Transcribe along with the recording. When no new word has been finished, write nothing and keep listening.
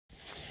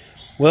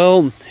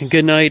Well,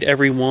 good night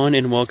everyone,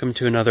 and welcome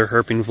to another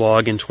herping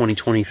vlog in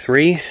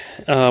 2023.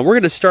 We're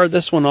going to start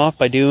this one off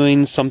by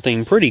doing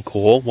something pretty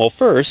cool. Well,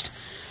 first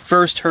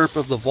herp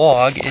of the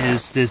vlog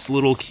is this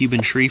little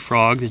Cuban tree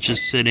frog that's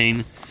just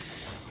sitting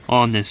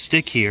on this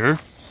stick here.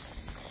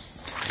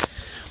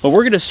 But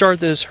we're going to start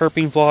this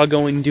herping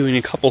vlog doing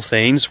a couple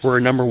things.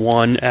 We're, number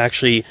one,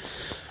 actually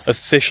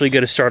officially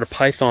going to start a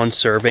python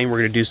survey. We're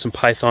going to do some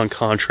python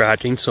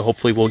contracting, so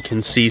hopefully we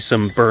can see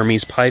some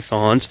Burmese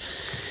pythons.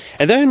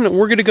 And then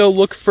we're going to go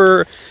look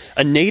for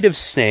a native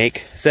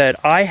snake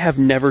that I have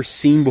never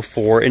seen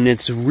before, and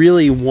it's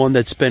really one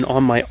that's been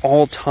on my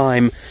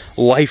all-time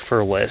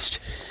lifer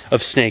list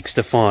of snakes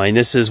to find.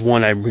 This is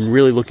one I've been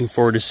really looking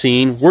forward to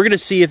seeing. We're going to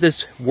see if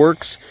this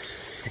works,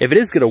 if it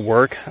is going to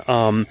work.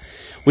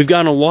 We've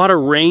gotten a lot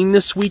of rain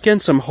this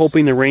weekend, so I'm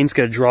hoping the rain's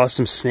going to draw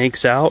some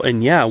snakes out,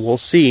 and yeah, we'll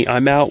see.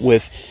 I'm out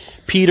with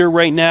Peter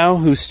right now,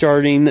 who's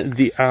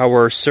starting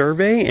our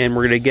survey, and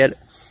we're going to get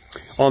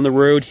on the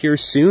road here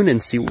soon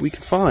and see what we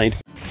can find.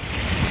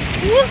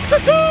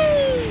 Woo-hoo-hoo!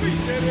 We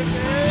did it,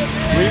 man!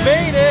 We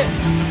made it!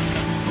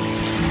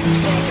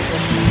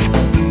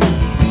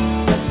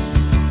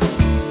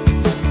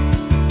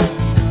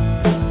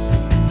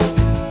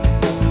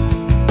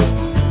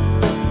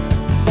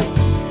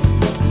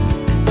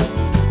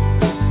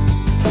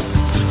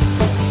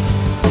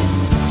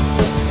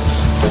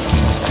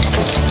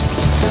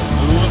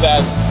 Ooh,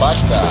 that's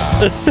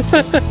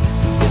butter!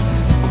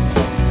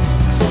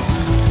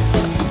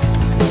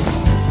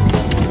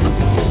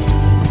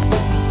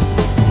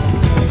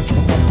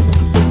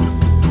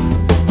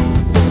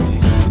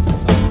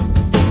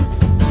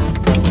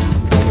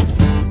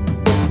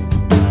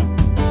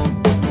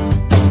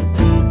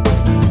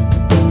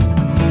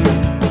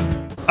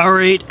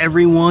 Alright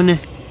everyone,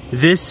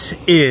 this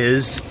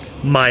is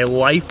my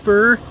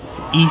lifer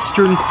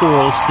eastern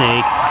coral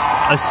snake,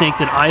 a snake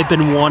that I've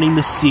been wanting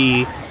to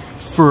see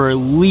for at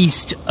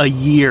least a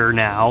year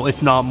now,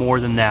 if not more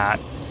than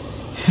that.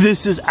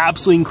 This is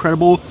absolutely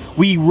incredible.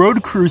 We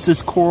road cruised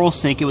this coral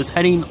snake. It was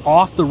heading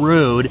off the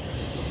road,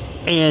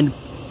 and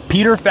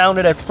Peter found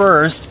it at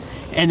first,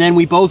 and then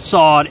we both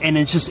saw it, and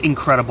it's just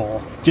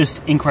incredible.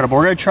 Just incredible.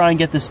 We're going to try and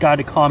get this guy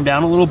to calm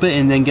down a little bit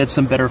and then get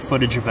some better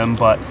footage of him,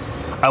 but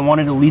I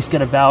wanted to at least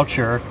get a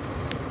voucher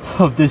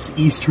of this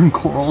eastern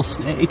coral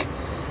snake.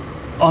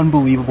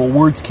 Unbelievable.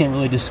 Words can't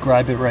really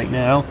describe it right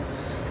now.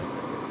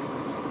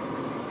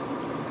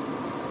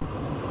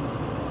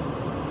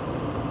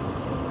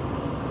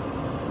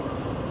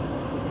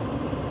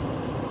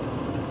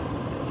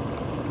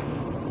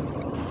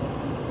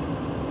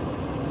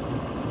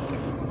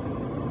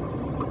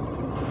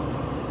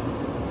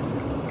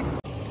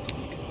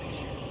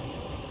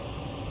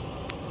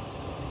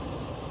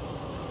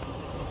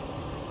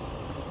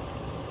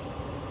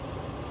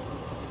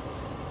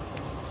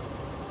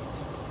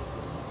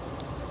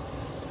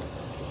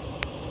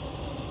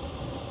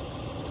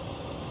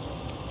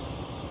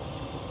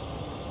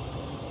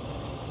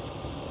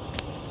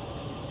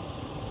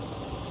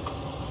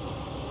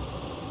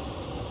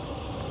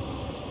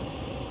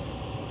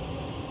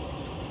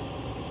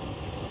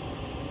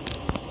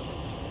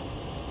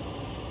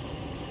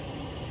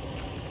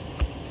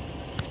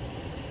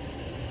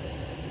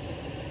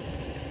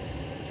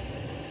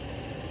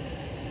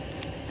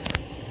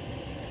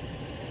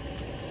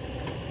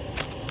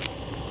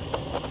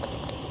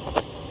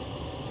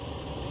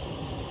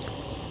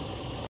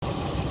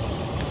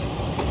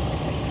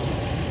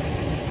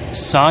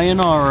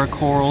 Sayonara,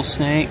 coral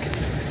snake.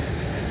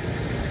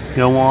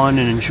 Go on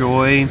and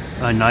enjoy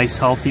a nice,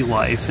 healthy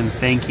life, and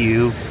thank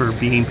you for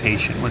being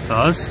patient with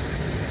us.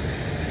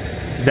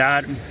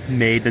 That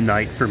made the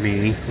night for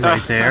me,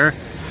 right there.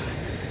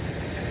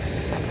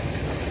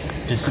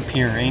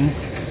 Disappearing.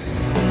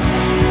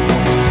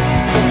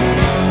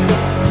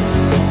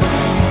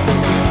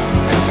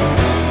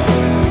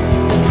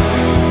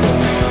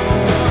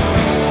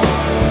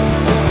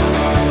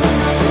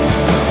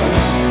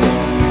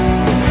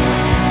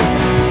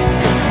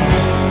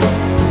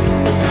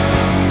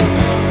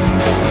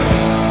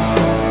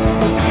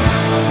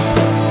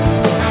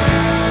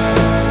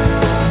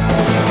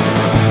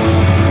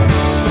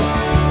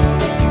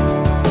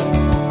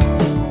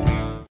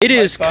 It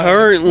is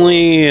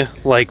currently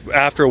like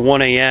after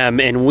 1 a.m.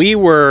 and we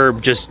were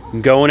just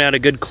going at a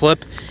good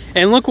clip,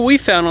 and look what we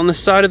found on the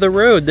side of the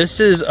road. This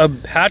is a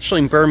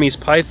hatchling Burmese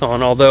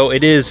python, although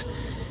it is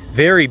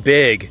very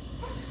big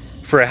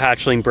for a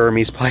hatchling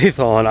Burmese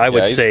python, I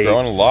would say. He's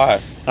growing a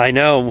lot. I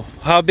know.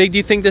 How big do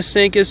you think this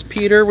snake is,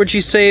 Peter? Would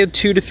you say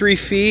 2 to 3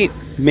 feet?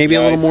 Maybe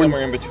a little more?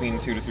 Somewhere in between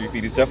 2 to 3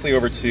 feet. He's definitely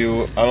over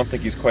 2. I don't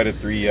think he's quite at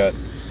 3 yet.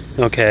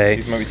 Okay.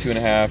 He's maybe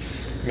 2.5,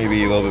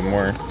 maybe a little bit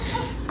more.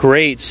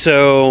 Great,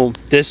 so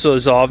this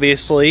was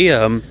obviously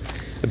a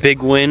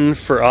big win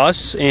for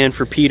us and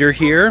for Peter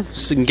here,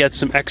 so we can get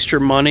some extra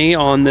money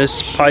on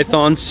this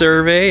python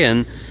survey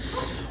and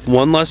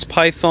one less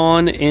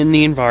python in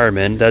the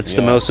environment. That's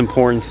the most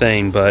important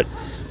thing. But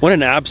what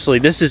an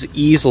absolutely, this is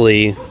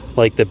easily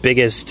like the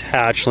biggest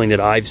hatchling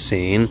that I've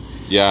seen.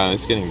 Yeah,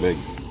 it's getting big.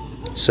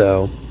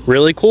 So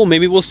Really cool.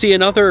 Maybe we'll see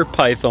another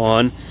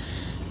python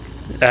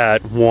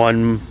at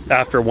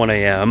after 1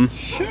 a.m.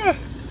 Sure.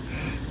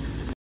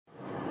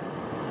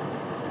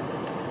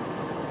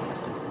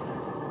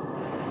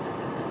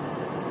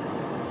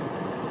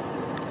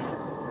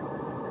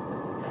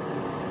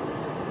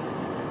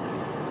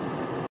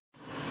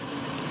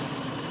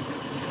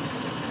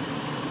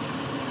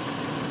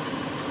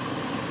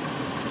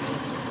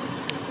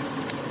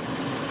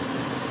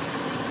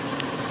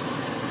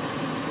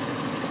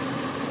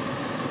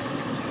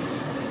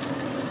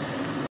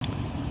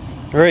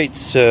 Alright,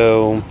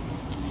 so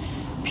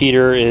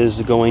Peter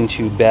is going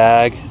to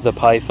bag the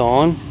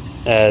python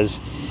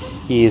as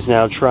he is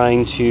now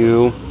trying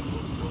to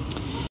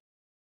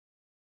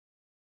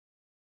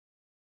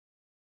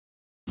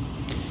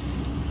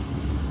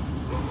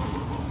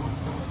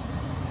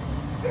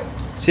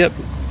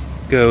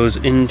goes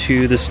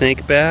into the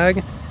snake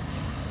bag.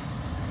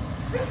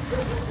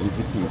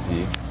 Easy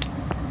peasy.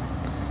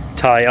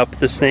 Tie up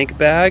the snake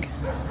bag,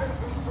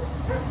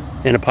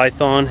 and a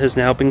python has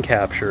now been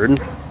captured.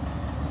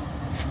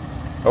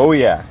 Oh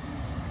yeah.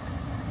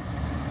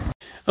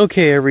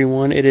 Okay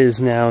everyone, it is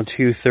now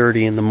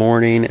 2:30 in the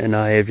morning and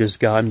I have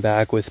just gotten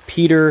back with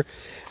Peter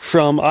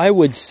from, I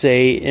would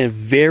say, a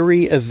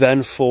very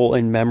eventful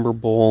and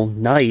memorable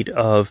night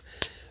of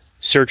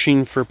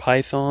searching for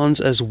pythons,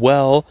 as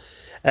well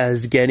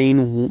as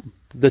getting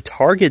the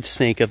target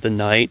snake of the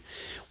night,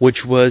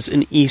 which was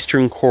an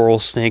eastern coral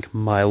snake,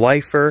 my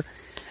lifer.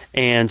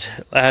 And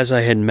as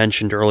I had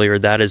mentioned earlier,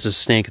 that is a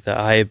snake that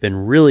I have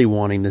been really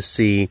wanting to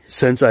see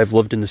since I've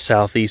lived in the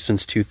Southeast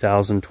since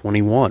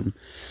 2021.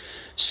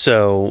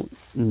 So,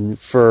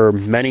 for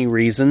many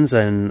reasons,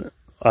 and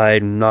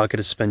I'm not going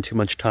to spend too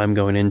much time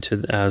going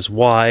into as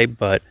why,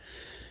 but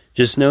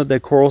just note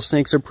that coral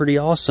snakes are pretty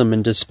awesome,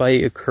 and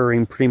despite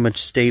occurring pretty much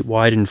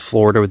statewide in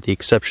Florida with the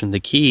exception of the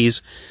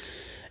Keys,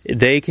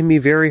 they can be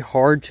very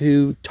hard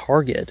to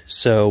target.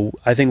 So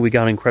I think we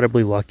got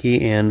incredibly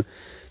lucky, and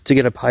to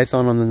get a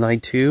python on the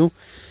night too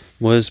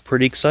was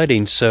pretty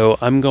exciting. So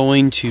I'm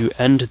going to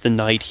end the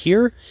night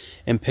here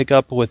and pick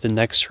up with the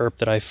next herp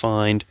that I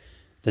find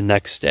the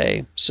next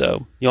day.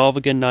 So y'all have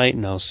a good night,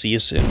 and I'll see you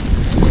soon.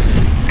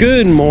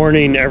 Good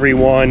morning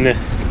everyone.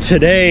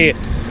 Today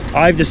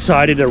I've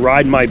decided to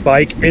ride my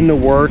bike into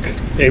work,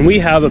 and we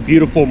have a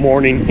beautiful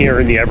morning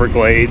here in the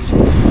Everglades.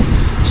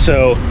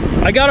 So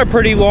I got a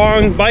pretty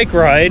long bike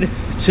ride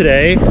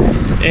today,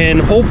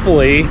 and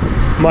hopefully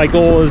my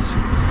goal is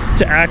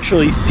to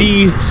actually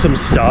see some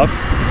stuff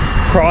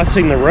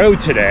crossing the road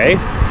today.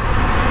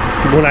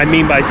 When I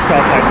mean by stuff,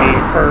 I mean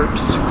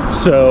herps.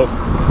 So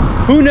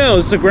who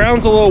knows, the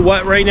ground's a little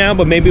wet right now,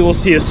 but maybe we'll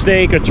see a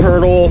snake, a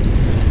turtle,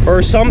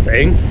 or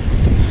something.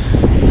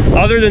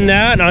 Other than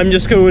that, I'm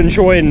just going to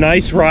enjoy a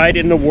nice ride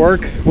into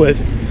work with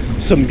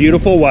some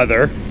beautiful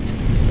weather.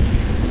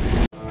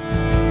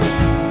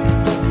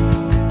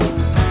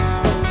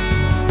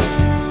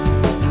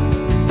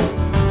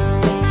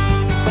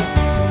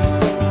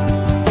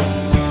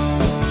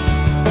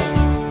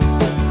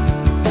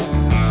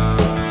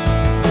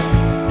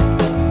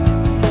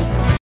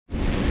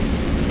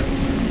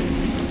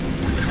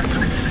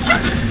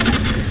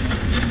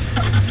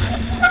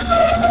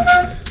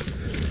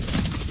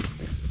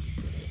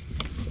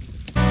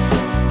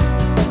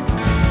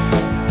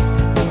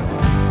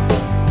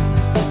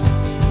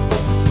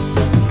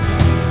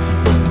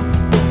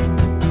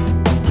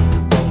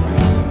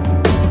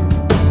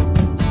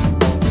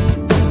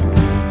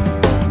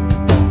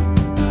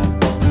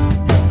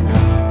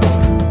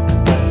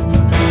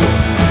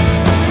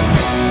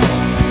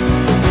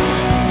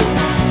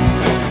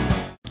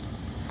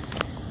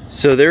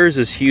 So there's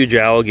this huge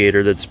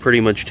alligator that's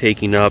pretty much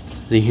taking up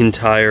the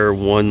entire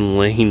one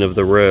lane of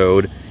the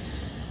road.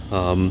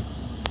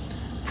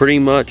 Pretty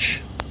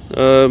much,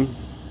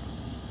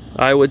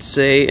 I would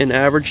say, an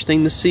average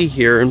thing to see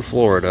here in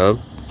Florida.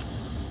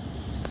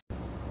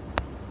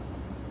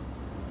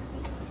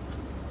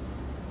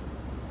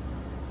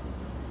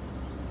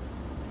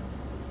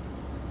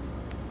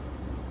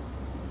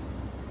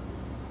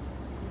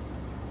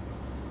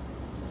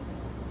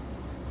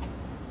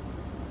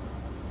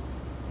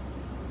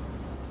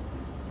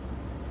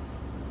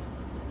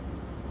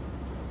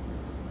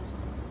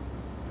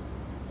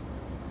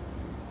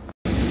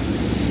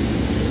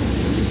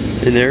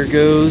 And there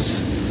goes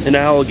an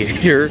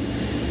alligator.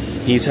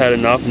 He's had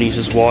enough and he's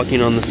just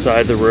walking on the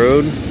side of the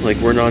road like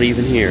we're not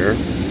even here.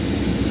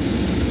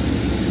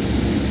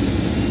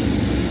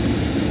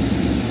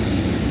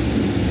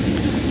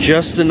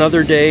 Just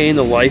another day in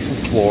the life of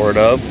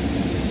Florida.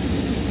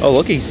 Oh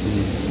look,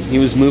 he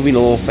was moving a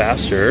little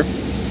faster.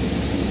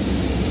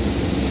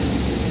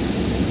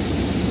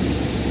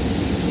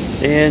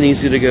 And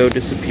he's gonna go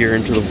disappear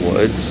into the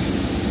woods.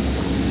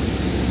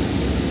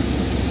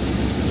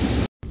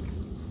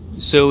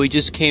 So we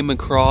just came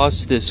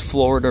across this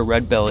Florida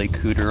red-bellied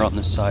cooter on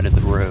the side of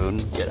the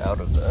road. Get out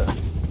of the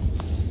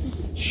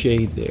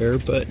shade there,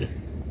 but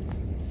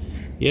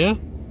yeah,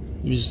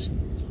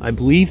 I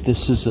believe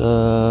this is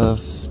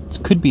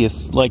could be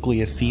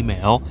likely a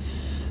female.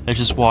 that's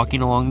just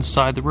walking along the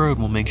side of the road.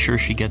 We'll make sure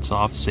she gets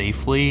off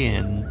safely,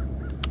 and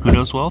who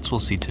knows what else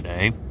we'll see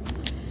today.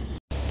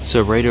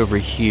 So right over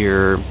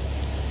here,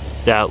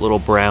 that little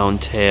brown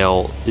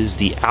tail is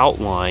the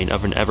outline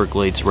of an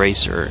Everglades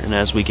racer, and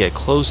as we get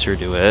closer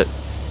to it,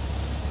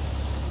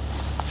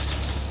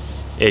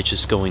 it's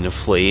just going to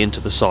flee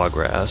into the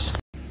sawgrass.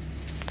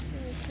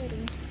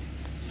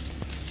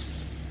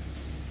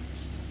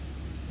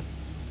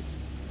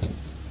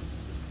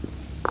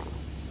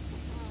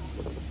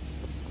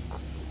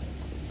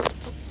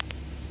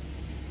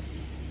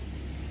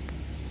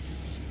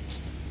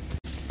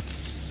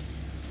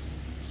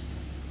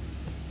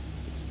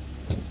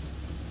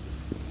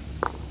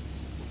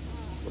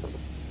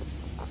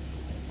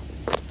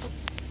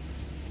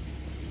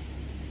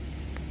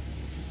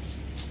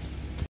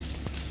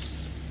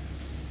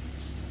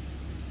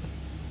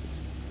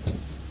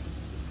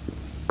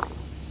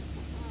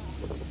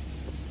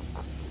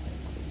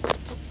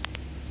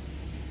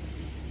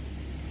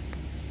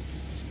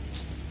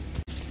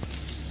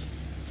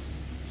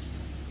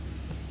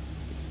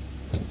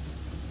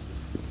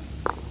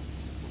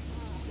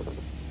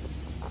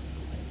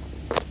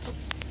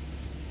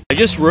 I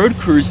just road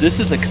cruised.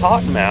 This is a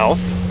cottonmouth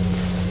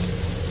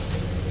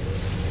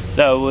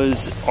that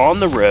was on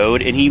the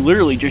road, and he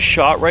literally just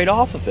shot right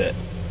off of it.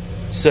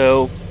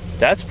 So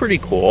that's pretty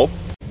cool.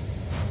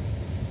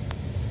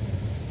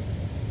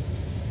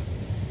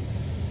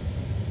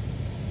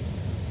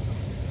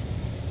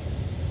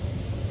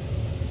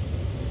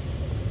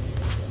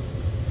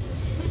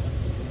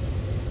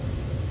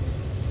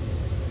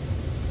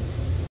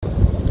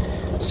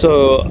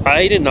 So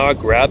I did not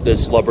grab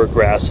this lubber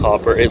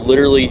grasshopper.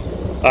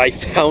 I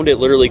found it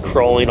literally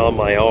crawling on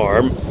my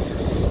arm.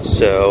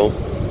 So,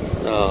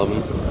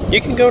 you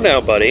can go now,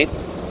 buddy.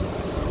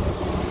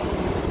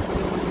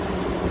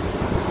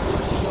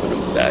 Let's put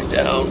him back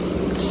down.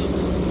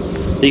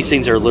 These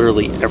things are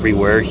literally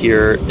everywhere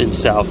here in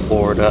South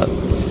Florida.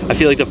 I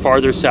feel like the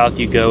farther south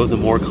you go, the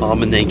more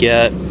common they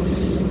get.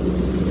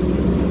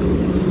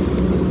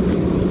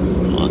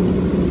 Come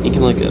on, you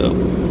can let go.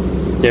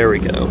 There we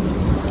go.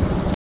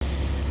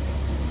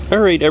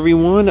 Alright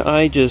everyone,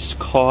 I just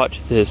caught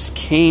this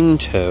cane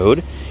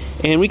toad,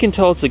 and we can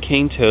tell it's a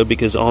cane toad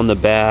because on the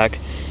back,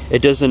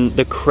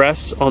 the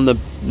crests on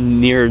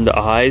near the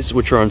eyes,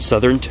 which are on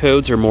southern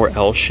toads, are more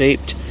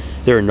L-shaped.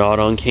 They're not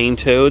on cane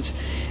toads,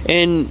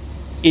 and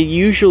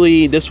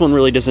this one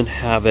really doesn't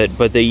have it,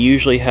 but they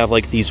usually have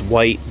like these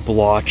white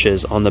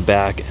blotches on the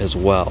back as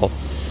well.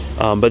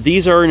 But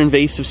these are an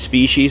invasive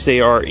species. They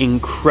are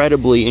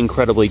incredibly,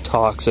 incredibly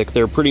toxic.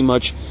 They're pretty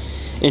much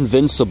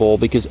invincible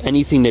because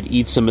anything that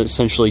eats them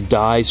essentially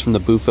dies from the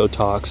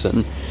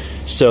bufotoxin.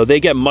 So they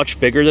get much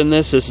bigger than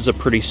this. This is a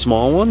pretty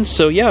small one.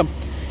 So yeah,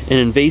 an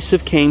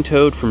invasive cane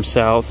toad from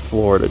South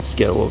Florida. Let's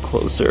get a little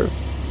closer.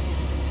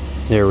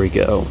 There we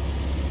go.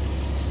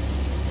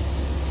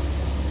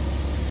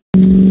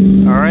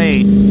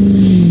 Alright,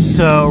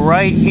 so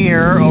right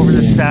here over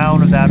the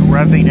sound of that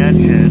revving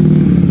engine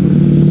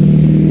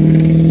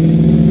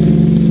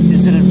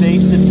is an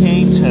invasive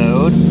cane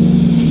toad.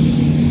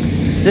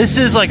 This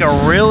is like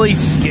a really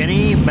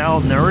skinny,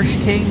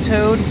 malnourished cane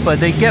toad, but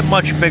they get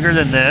much bigger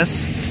than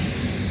this.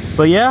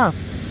 But yeah,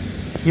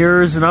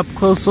 here's an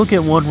up-close look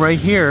at one right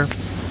here.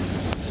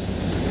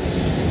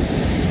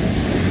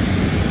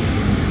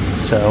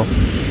 So,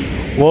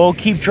 we'll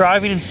keep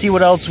driving and see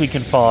what else we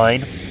can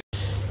find.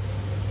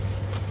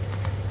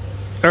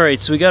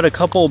 Alright, so we got a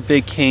couple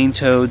big cane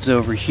toads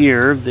over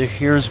here.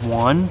 Here's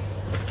one.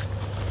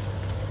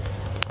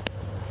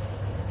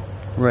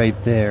 Right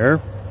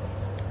there.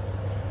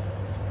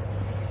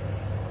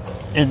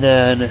 And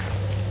then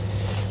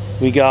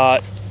we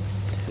got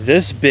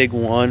this big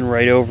one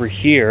right over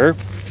here.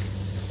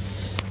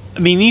 I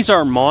mean, these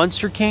are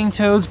monster cane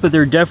toads, but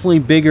they're definitely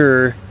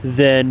bigger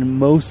than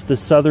most of the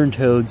southern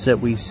toads that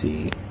we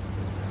see.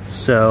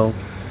 So,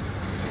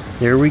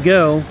 there we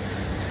go.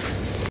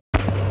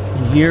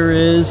 And here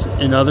is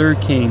another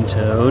cane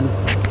toad.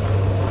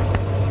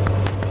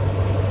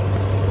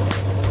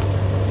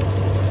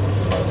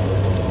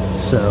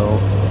 So,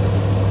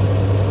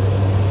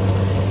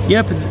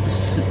 yep,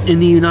 in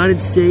the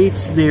United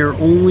States, they are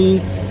only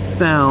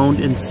found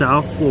in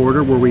South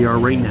Florida, where we are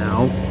right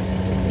now,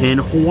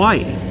 and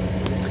Hawaii.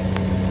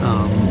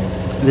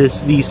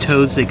 These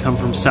toads, they come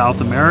from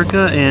South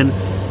America, and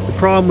the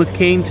problem with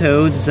cane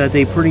toads is that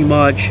they pretty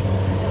much,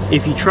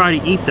 if you try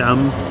to eat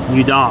them,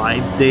 you die.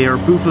 Their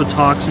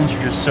bufotoxins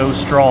are just so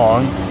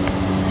strong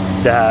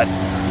that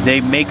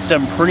they makes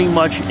them pretty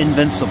much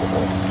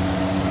invincible.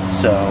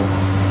 So,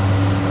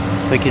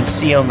 we can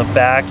see on the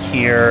back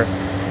here,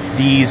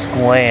 these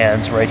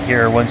glands right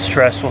here, when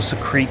stressed, will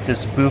secrete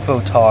this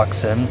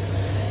bufotoxin,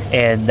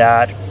 and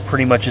that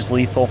pretty much is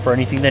lethal for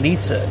anything that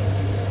eats it.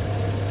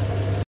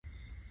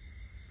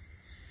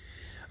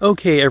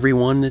 Okay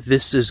everyone,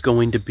 this is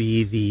going to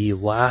be the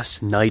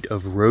last night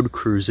of road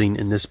cruising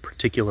in this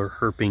particular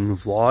herping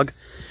vlog.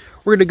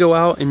 We're going to go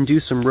out and do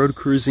some road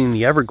cruising in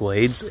the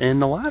Everglades, and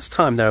the last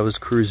time that I was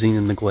cruising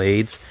in the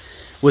Glades,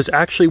 was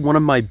actually one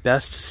of my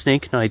best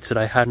snake nights that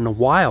I had in a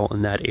while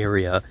in that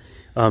area,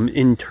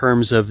 in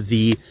terms of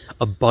the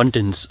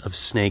abundance of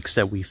snakes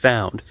that we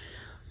found.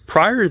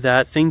 Prior to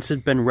that, things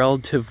had been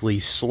relatively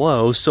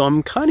slow, so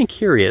I'm kind of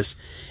curious,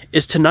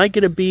 is tonight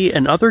going to be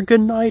another good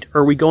night,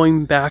 or are we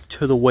going back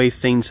to the way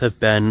things have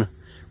been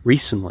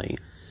recently?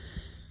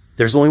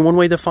 There's only one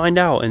way to find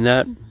out, and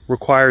that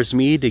requires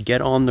me to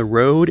get on the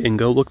road and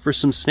go look for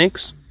some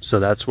snakes, so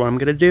that's what I'm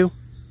going to do.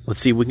 Let's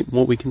see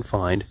what we can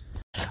find.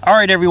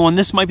 Alright everyone,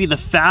 this might be the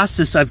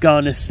fastest I've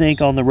gotten a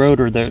snake on the road,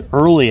 or the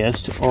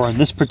earliest, or on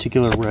this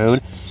particular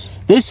road.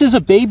 This is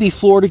a baby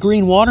Florida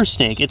green water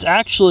snake. It's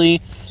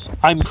actually,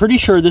 I'm pretty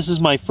sure this is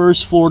my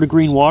first Florida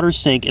green water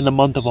snake in the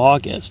month of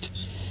August.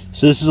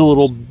 So this is a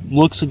little,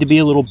 looks like to be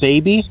a little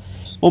baby.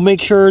 We'll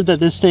make sure that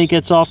this snake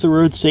gets off the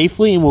road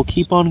safely and we'll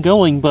keep on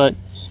going, but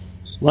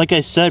like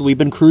I said, we've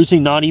been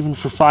cruising not even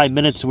for 5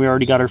 minutes and we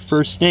already got our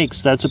first snake,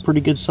 so that's a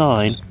pretty good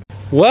sign.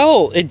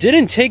 Well, it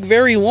didn't take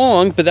very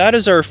long, but that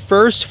is our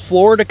first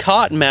Florida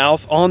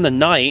cottonmouth on the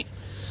night.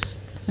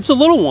 It's a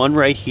little one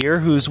right here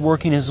who's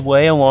working his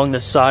way along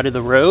the side of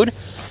the road,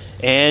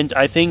 and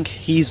I think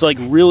he's like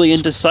really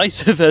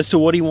indecisive as to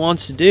what he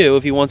wants to do,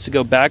 if he wants to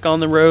go back on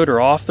the road or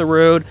off the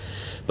road.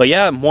 But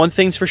yeah, one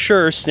thing's for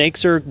sure,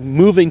 snakes are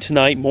moving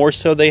tonight more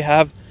so they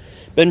have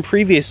been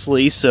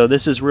previously, so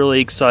this is really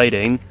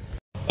exciting.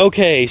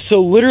 Okay,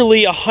 so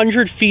literally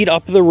 100 feet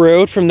up the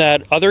road from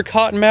that other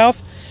cottonmouth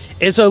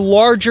is a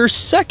larger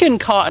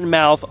second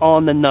cottonmouth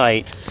on the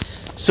night.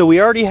 So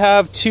we already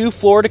have 2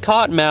 Florida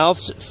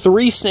cottonmouths,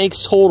 3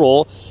 snakes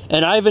total,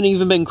 and I haven't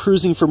even been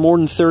cruising for more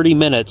than 30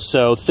 minutes,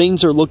 so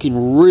things are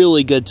looking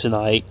really good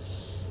tonight.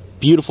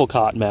 Beautiful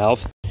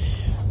cottonmouth.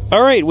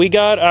 Alright, we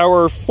got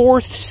our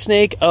 4th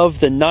snake of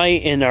the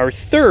night and our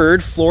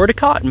 3rd Florida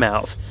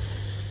cottonmouth.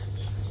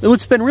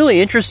 What's been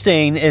really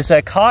interesting is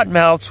that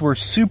cottonmouths were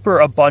super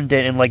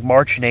abundant in like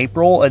March and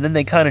April, and then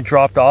they kind of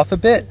dropped off a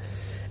bit.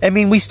 I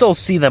mean, we still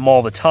see them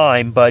all the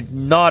time, but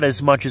not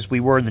as much as we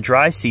were in the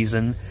dry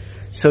season.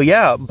 So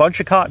yeah, a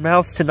bunch of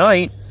cottonmouths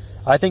tonight.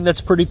 I think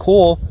that's pretty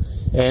cool,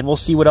 and we'll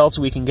see what else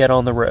we can get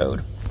on the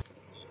road.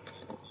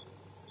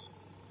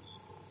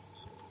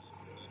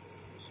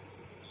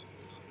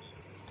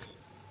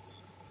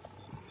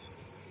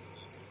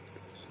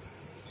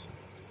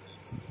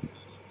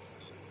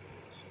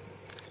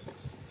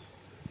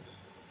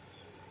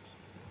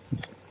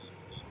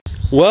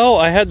 Well,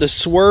 I had to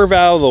swerve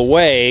out of the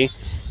way,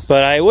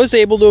 but I was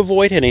able to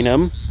avoid hitting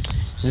him.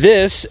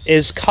 This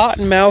is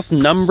cottonmouth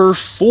number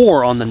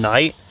 4 on the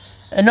night.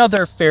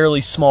 Another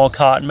fairly small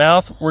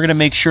cottonmouth. We're going to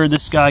make sure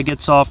this guy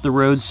gets off the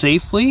road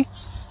safely,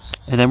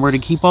 and then we're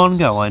going to keep on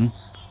going.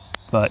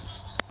 But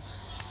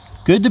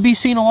good to be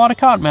seeing a lot of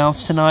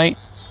cottonmouths tonight.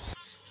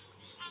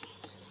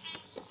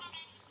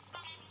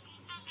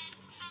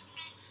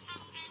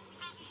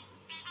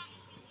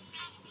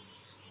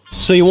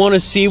 So you want to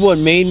see what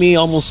made me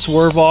almost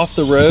swerve off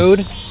the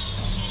road?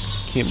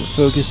 Camera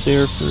focus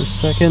there for a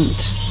second.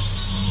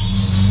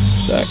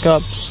 Back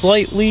up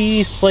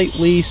slightly,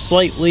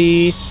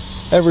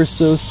 ever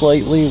so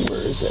slightly. Where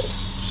is it?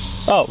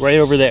 Oh, right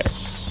over there.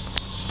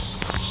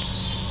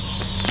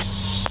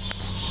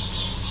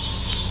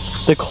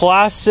 The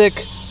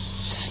classic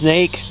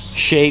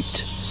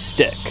snake-shaped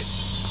stick.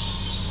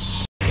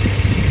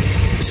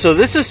 So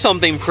this is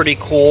something pretty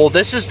cool.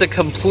 This is the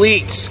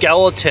complete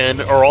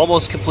skeleton, or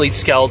almost complete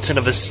skeleton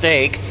of a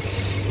snake.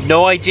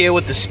 No idea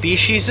what the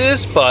species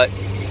is, but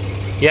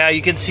yeah,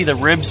 you can see the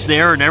ribs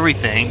there and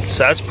everything,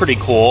 so that's pretty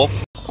cool.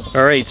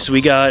 Alright, so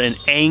we got an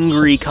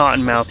angry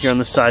cottonmouth here on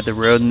the side of the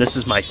road, and this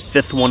is my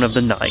 5th one of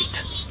the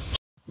night.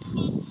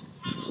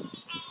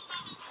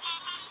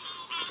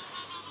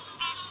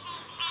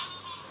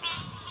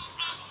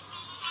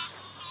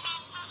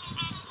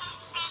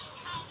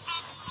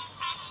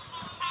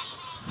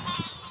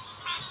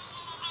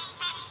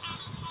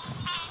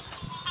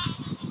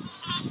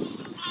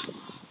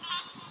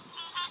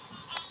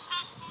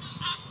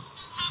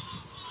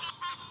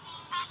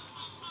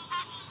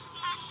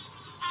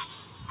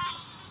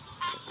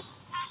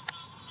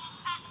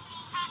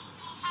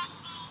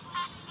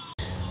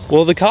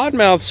 Well, the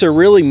cottonmouths are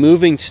really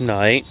moving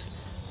tonight.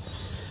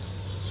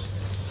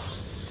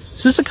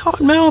 Is this a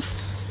cottonmouth?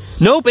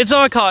 Nope, it's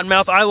not a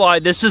cottonmouth. I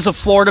lied. This is a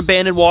Florida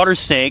banded water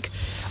snake,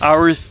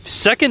 our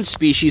 2nd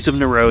species of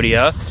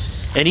Nerodia,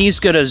 and he's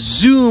going to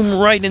zoom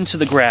right into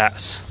the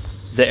grass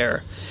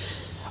there.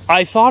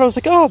 I thought, I was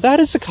like, oh, that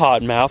is a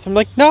cottonmouth. I'm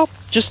like, no,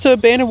 just a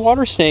banded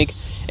water snake.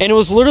 And it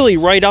was literally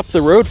right up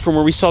the road from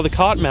where we saw the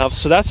cottonmouth.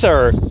 So that's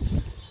our,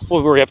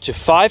 what were we up to?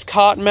 5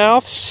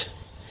 cottonmouths?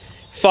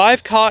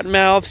 5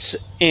 cottonmouths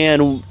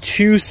and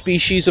 2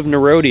 species of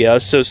Nerodia,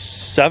 so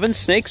 7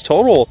 snakes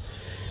total,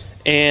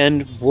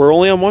 and we're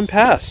only on 1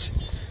 pass.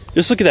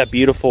 Just look at that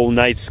beautiful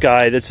night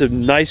sky. That's a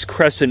nice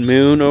crescent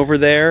moon over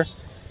there.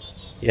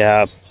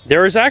 Yeah,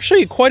 there is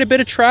actually quite a bit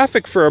of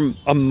traffic for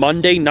a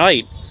Monday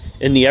night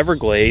in the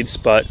Everglades,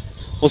 but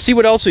we'll see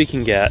what else we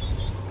can get.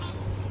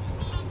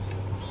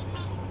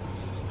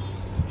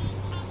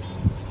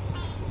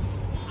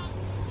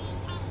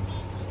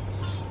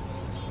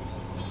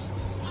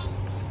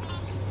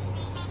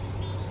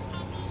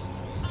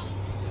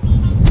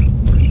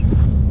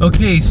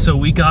 Okay, so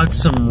we got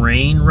some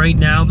rain right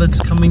now that's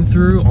coming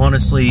through,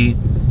 honestly,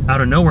 out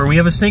of nowhere. We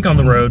have a snake on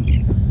the road.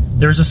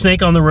 There's a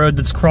snake on the road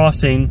that's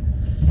crossing.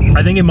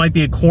 I think it might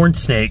be a corn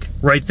snake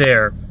right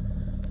there.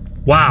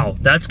 Wow,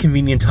 that's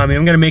convenient timing.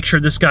 I'm gonna make sure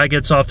this guy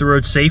gets off the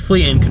road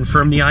safely and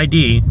confirm the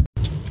ID.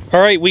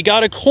 All right, we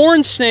got a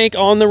corn snake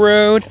on the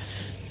road,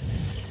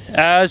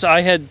 as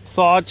I had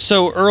thought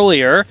so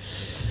earlier.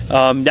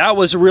 That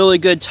was really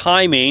good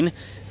timing.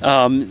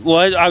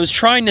 What I was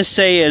trying to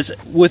say is,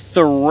 with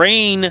the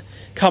rain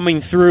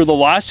coming through, the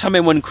last time I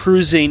went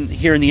cruising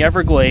here in the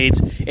Everglades,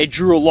 it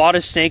drew a lot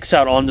of snakes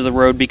out onto the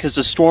road because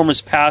the storm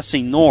was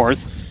passing north.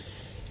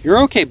 You're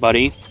okay,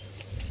 buddy.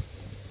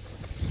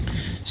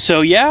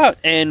 So yeah,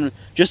 and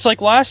just like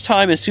last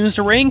time, as soon as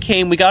the rain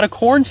came, we got a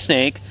corn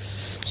snake.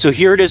 So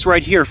here it is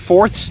right here,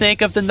 4th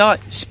snake of the night,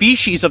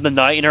 species of the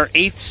night, and our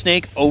 8th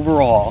snake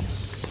overall.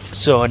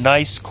 So a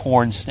nice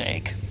corn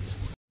snake.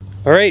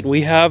 All right,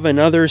 we have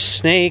another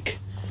snake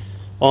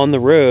on the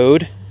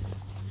road,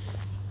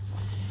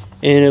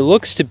 and it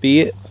looks to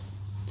be,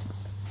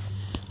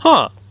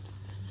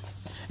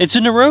 it's a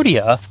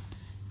Nerodia.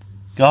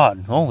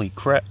 God, holy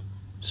crap.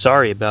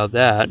 Sorry about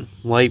that.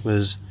 Light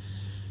was,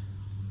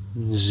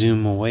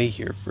 zoom away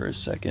here for a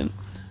second.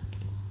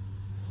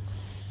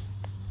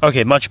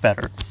 Okay, much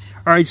better.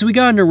 All right, so we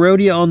got a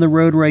Nerodia on the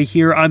road right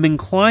here. I'm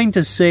inclined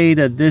to say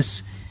that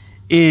this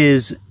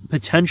is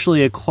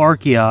potentially a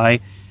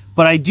Clarkii,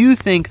 but I do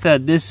think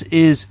that this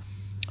is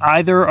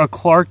either a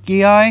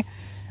Clarkii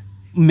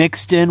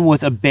mixed in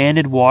with a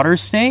banded water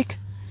snake.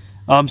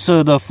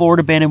 So the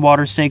Florida banded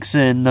water snakes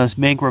and the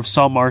mangrove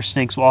salt marsh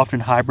snakes will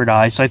often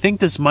hybridize. So I think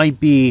this might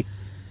be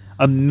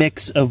a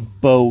mix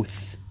of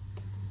both,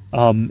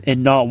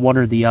 and not one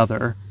or the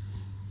other.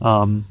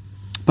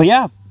 But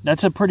yeah,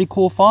 that's a pretty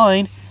cool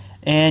find.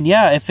 And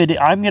yeah,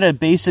 I'm gonna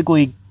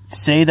basically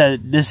say that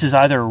this is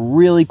either a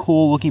really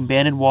cool looking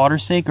banded water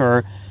snake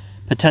or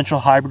potential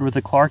hybrid with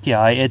a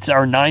Clarkii. It's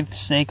our 9th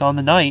snake on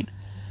the night,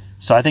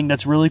 so I think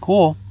that's really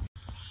cool.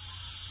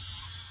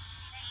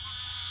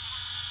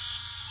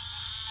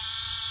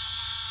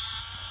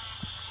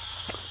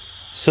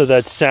 So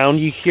that sound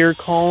you hear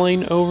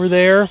calling over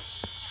there,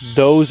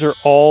 those are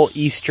all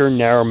eastern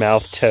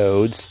narrowmouth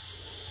toads.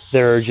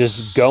 They're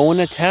just going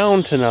to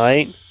town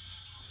tonight.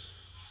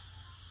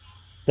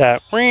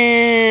 That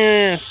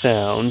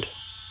sound.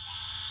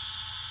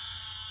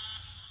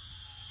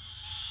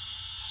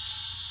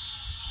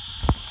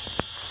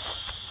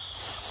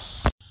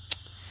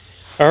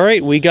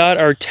 Alright, we got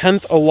our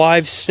 10th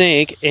alive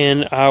snake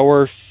and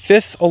our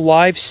 5th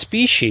alive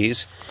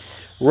species.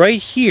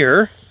 Right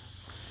here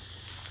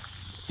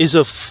is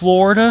a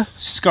Florida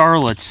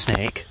scarlet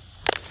snake,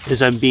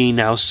 as I'm being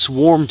now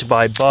swarmed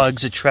by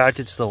bugs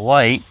attracted to the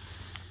light.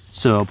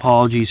 So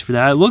apologies for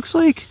that. It looks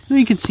like,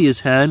 you can see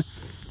his head.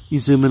 You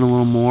zoom in a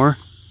little more.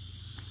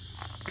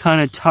 Kind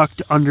of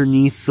tucked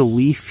underneath the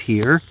leaf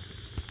here.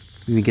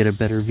 Let me get a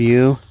better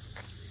view.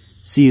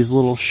 See his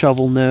little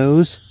shovel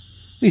nose.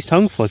 He's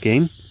tongue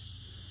flicking.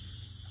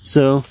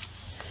 So,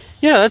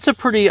 yeah, that's a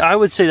pretty, I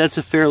would say that's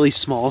a fairly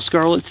small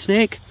scarlet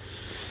snake.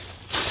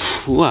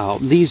 Wow,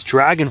 these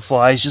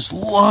dragonflies just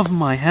love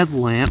my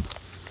headlamp.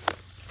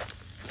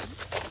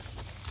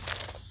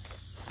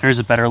 There's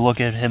a better look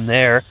at him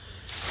there.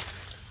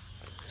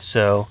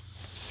 So,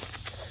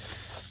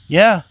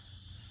 yeah,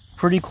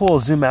 pretty cool.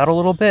 Zoom out a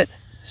little bit.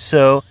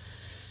 So,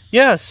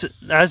 yes,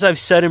 as I've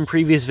said in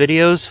previous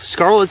videos,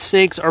 scarlet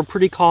snakes are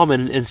pretty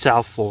common in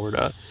South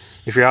Florida.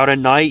 If you're out at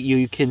night,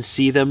 you can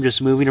see them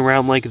just moving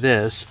around like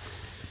this.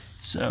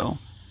 So,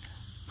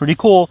 pretty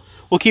cool.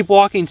 We'll keep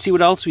walking and see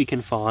what else we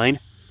can find.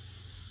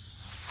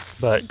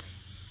 But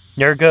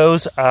there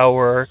goes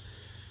our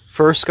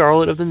first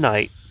scarlet of the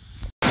night.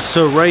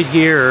 So right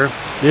here,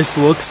 this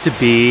looks to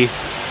be,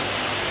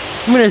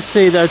 I'm going to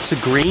say that's a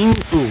green.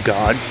 Oh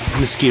God,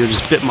 mosquito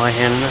just bit my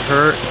hand and it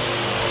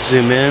hurt.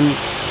 Zoom in.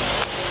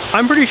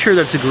 I'm pretty sure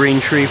that's a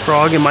green tree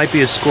frog. It might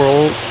be a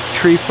squirrel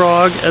tree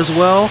frog as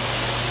well.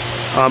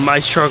 I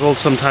struggle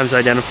sometimes to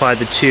identify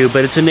the two,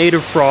 but it's a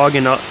native frog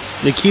and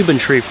the Cuban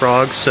tree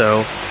frog,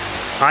 so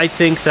I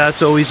think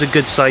that's always a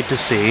good sight to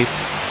see.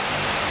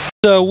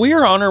 So we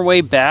are on our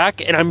way back,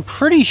 and I'm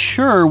pretty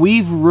sure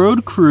we've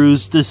road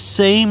cruised the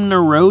same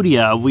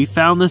Nerodia. We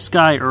found this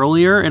guy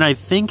earlier, and I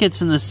think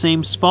it's in the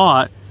same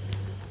spot.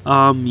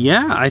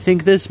 Yeah, I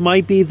think this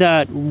might be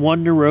that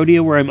one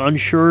Nerodia where I'm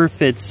unsure if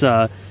it's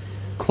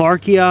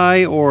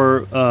Clarkii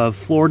or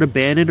Florida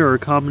banded or a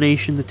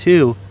combination of the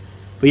two.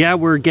 But yeah,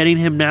 we're getting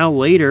him now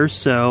later,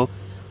 so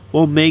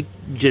we'll I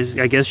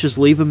guess just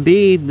leave him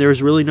be.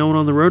 There's really no one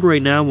on the road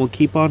right now. We'll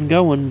keep on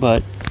going,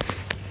 but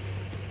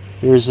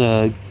here's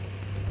a,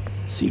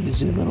 see if you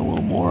zoom in a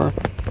little more.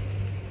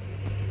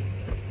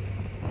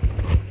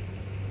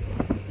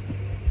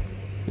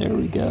 There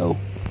we go.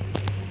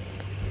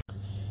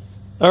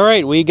 All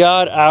right, we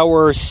got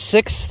our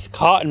 6th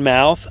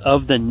cottonmouth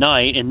of the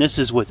night, and this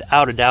is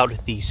without a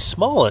doubt the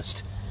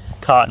smallest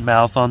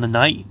cottonmouth on the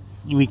night.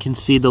 We can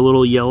see the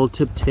little yellow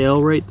tip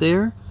tail right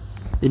there,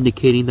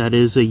 indicating that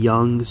is a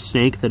young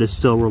snake that is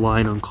still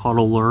relying on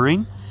caudal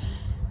luring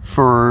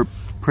for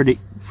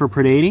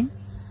predating.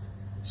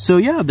 So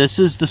yeah, this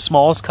is the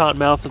smallest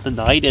cottonmouth of the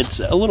night. It's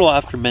a little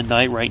after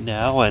midnight right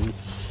now, and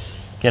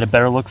get a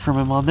better look from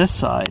him on this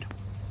side.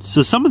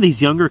 So some of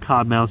these younger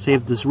cottonmouths, they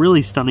have this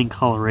really stunning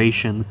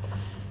coloration.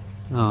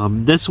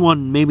 This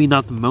one maybe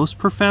not the most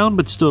profound,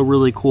 but still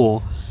really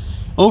cool.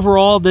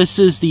 Overall, this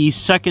is the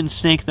second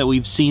snake that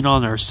we've seen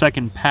on our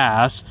second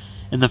pass,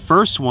 and the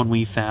first one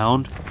we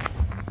found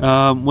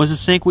was a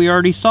snake we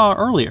already saw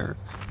earlier.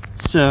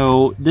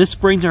 So this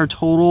brings our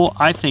total,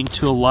 I think,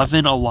 to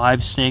 11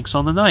 alive snakes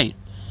on the night,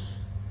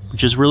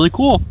 which is really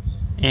cool.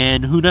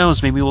 And who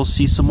knows, maybe we'll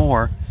see some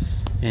more.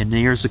 And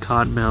there's the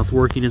cottonmouth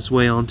working its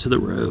way onto the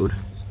road.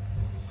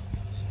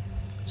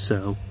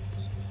 So,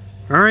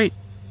 alright,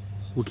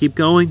 we'll keep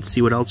going,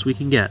 see what else we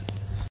can get.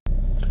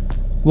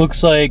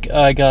 Looks like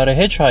I got a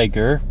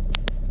hitchhiker,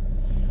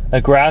 a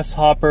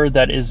grasshopper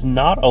that is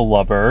not a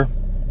lubber.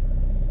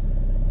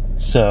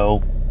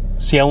 So,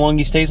 see how long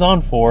he stays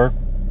on for.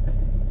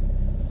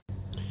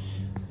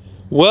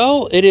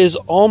 Well, it is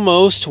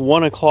almost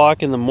 1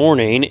 o'clock in the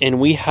morning, and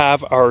we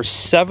have our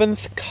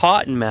 7th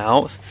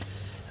cottonmouth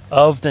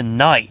of the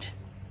night.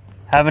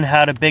 Haven't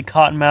had a big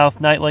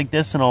cottonmouth night like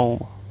this in a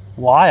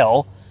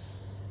while.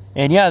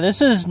 And yeah,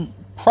 this is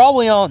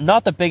probably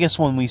not the biggest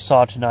one we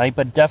saw tonight,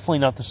 but definitely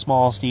not the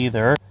smallest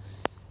either.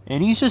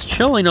 And he's just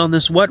chilling on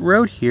this wet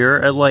road here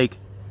at like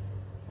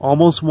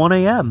almost 1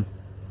 a.m.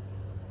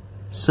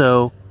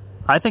 So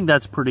I think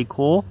that's pretty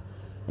cool.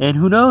 And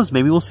who knows,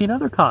 maybe we'll see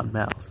another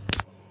cottonmouth.